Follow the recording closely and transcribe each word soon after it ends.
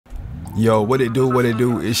Yo, what it do, what it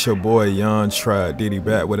do? It's your boy Young Trap Diddy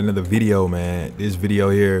back with another video, man. This video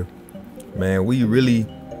here, man, we really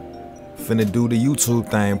finna do the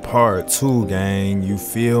YouTube thing part 2, gang. You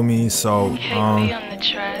feel me? So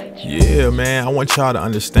yeah, man, I want y'all to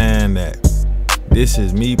understand that this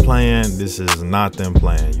is me playing, this is not them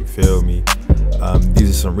playing. You feel me? These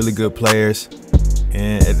are some really good players,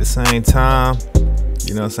 and at the same time,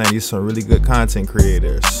 you know what I'm saying, these are some really good content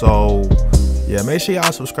creators. So yeah, make sure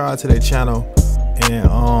y'all subscribe to their channel and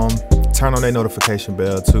turn on their notification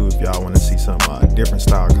bell too if y'all want to see some different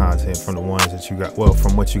style content from the ones that you got, well,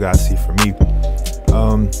 from what you guys see from me.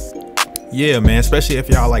 Yeah, man, especially if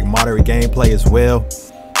y'all like moderate gameplay as well,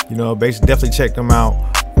 you know, basically definitely check them out.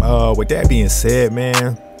 With that being said,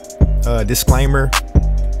 man, disclaimer,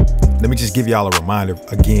 let me just give y'all a reminder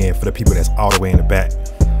again for the people that's all the way in the back.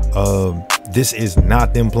 This is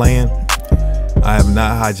not them playing. I have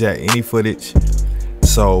not hijacked any footage,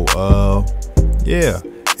 so yeah,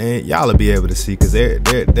 and y'all will be able to see because they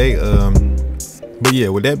but yeah,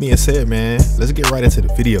 with that being said, man, let's get right into the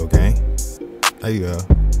video, gang. There you go.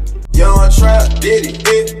 Young Trap Diddy,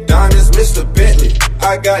 big diamonds, Mr. Bentley.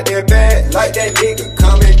 I got that bag like that nigga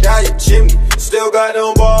coming down your chimney. Still got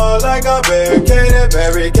them balls like a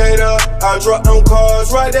barricader. I drop them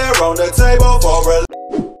cards right there on the table for a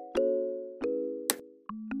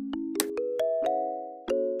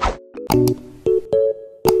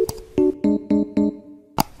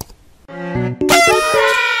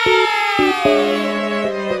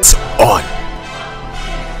It's on.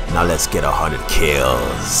 Now let's get 100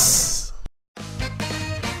 kills.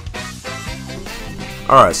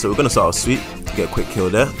 Alright, so we're gonna start off sweet. Get a quick kill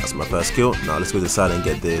there. That's my first kill. Now let's go to the side and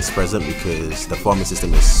get this present because the farming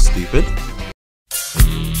system is stupid.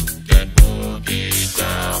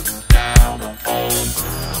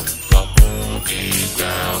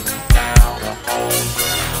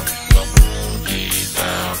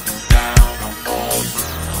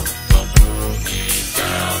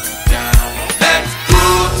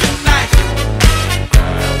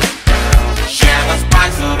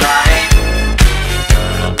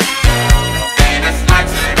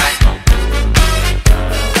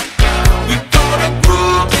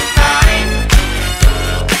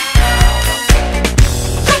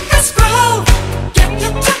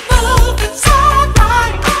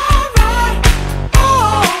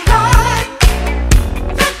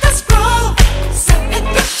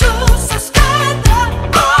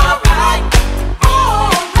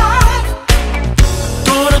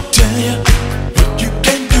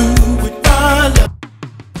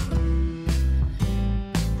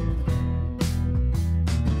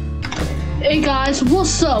 Hey guys,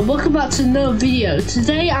 what's up? Welcome back to another video.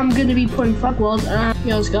 Today I'm going to be playing Flag World and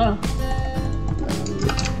yeah, let's go.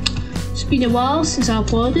 It's been a while since I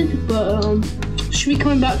uploaded, but should be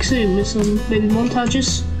coming back soon with some maybe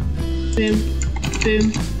montages. Boom,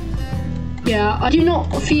 boom. Yeah, I do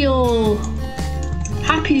not feel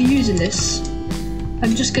happy using this.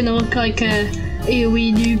 I'm just going to look like a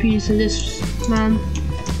AoE newbie using this, man.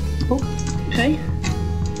 Oh, okay.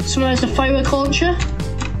 Someone has a firework launcher.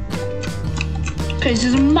 Okay, so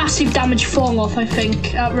there's a massive damage fall off, I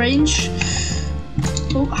think, at range.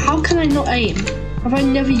 Oh, how can I not aim? Have I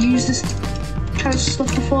never used this kind of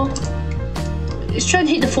stuff before? It's trying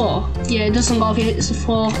to hit the floor. Yeah, it does a lot if it hits the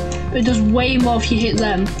floor, but it does way more if you hit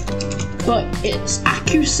them. But its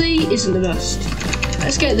accuracy isn't the best.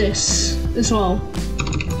 Let's get this as well.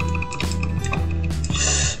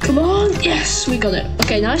 Come on, yes, we got it.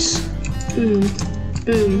 Okay, nice. Boom,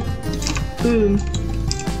 boom, boom.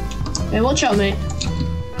 Hey, watch out, mate.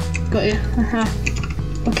 Got you.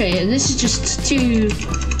 Okay, yeah, this is just too...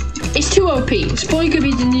 It's too OP. It's probably gonna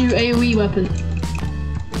be the new AoE weapon.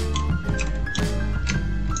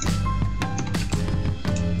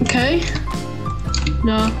 Okay.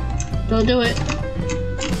 No, don't do it.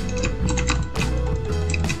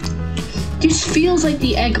 This feels like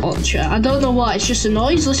the egg launcher. I don't know why. It's just a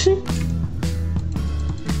noise. Listen.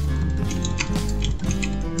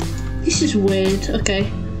 This is weird. Okay.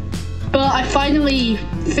 But I finally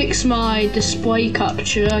fixed my display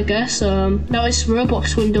capture, I guess. Now it's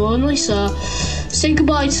Roblox window only, so say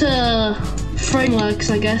goodbye to frame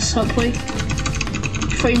lags, I guess, hopefully.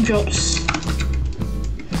 Frame drops.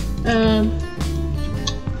 Another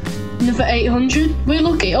 800. We're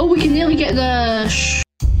lucky. Oh, we can nearly get the...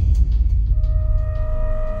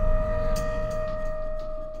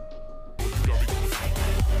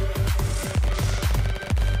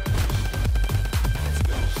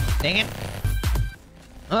 Dang it.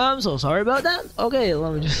 I'm so sorry about that. Okay,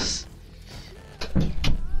 let me just...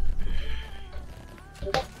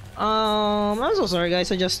 I'm so sorry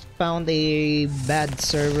guys, I just found a bad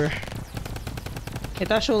server. It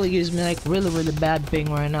actually gives me like really bad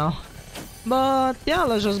ping right now. But yeah,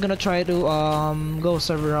 let's just gonna try to go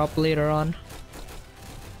server up later on.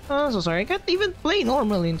 I'm so sorry, I can't even play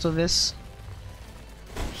normally into this.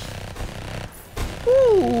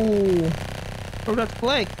 Ooh, for that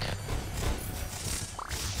flick.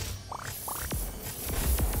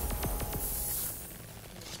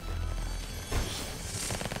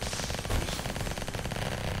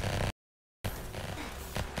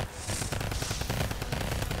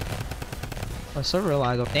 Oh, server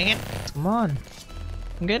lag. Oh, dang it! Come on,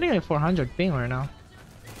 I'm getting like 400 ping right now.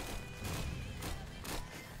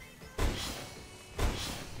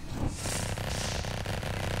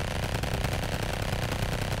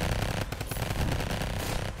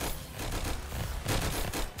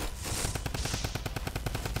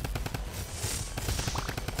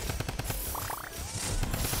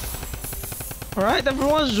 Alright,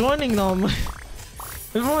 everyone's joining now.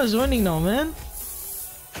 Everyone's joining now, man.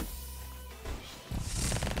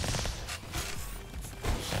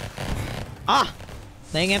 Ah!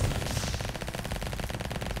 Dang it.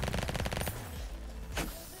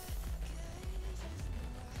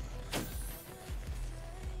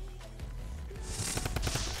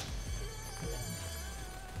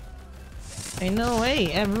 I know,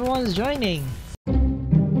 hey, everyone's joining.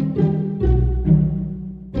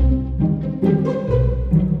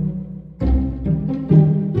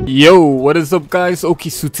 Yo, what is up guys? Okay,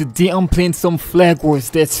 so today I'm playing some Flag Wars,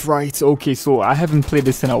 that's right. Okay, so I haven't played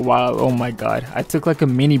this in a while. Oh my god, I took like a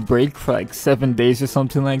mini break for like 7 days or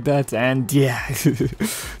something like that, and yeah.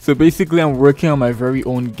 So basically I'm working on my very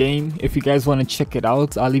own game. If you guys want to check it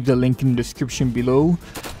out, I'll leave the link in the description below.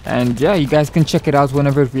 And yeah, you guys can check it out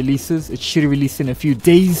whenever it releases. It should release in a few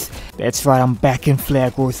days. That's right, I'm back in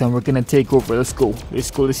Flag Wars and we're gonna take over. Let's go,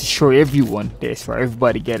 let's destroy everyone. That's right,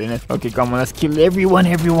 everybody getting it. Okay, come on, let's kill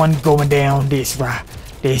everyone going down. That's right,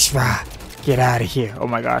 get out of here. Oh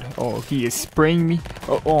my god, oh, he is spraying me.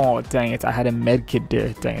 Oh dang it, I had a med kit there.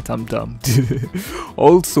 Dang it, I'm dumb.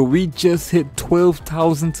 Also, we just hit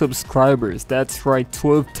 12,000 subscribers. That's right,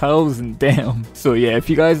 12,000, damn. So yeah, if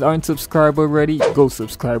you guys aren't subscribed already, go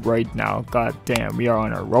subscribe right now. God damn, we are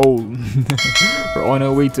on a roll. We're on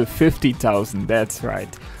our way to 50,000. That's right.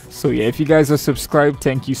 So yeah, if you guys are subscribed,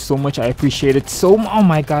 thank you so much. I appreciate it so much. Oh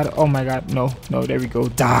my god, no, there we go.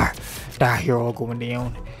 Die, you're all going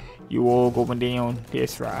down. You all going down.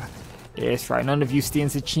 That's right, none of you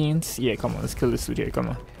stands a chance. Yeah, come on, let's kill this dude here. Come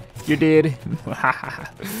on, you're dead.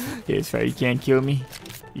 That's right, you can't kill me,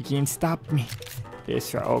 you can't stop me.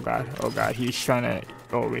 That's right. Oh god, he's trying to.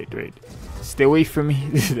 Oh wait, stay away from me.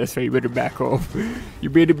 That's right, you better back off.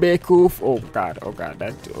 Oh god,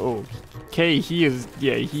 that. Oh, okay, he is.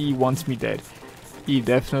 Yeah, he wants me dead. He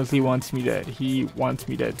definitely wants me dead. He wants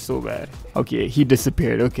me dead so bad. Okay, he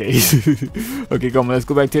disappeared. Okay. Okay, come on, let's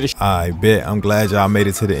go back to the I bet. I'm glad y'all made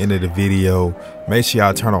it to the end of the video. Make sure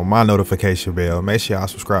y'all turn on my notification bell. Make sure y'all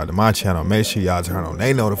subscribe to my channel. Make sure y'all turn on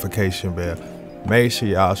their notification bell. Make sure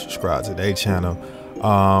y'all subscribe to their channel.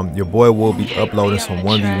 Your boy will be uploading some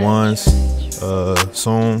 1v1s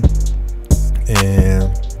soon,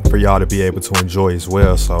 and for y'all to be able to enjoy as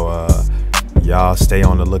well. So y'all stay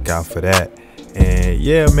on the lookout for that. And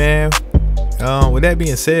yeah, man, with that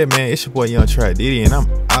being said, man, it's your boy Young Trap Diddy, and I'm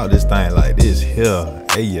out this thing like this here.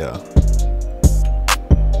 Hey, yeah.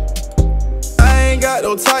 I ain't got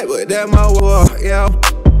no type, but that my war, yeah.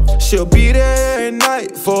 She'll be there at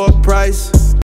night for a price.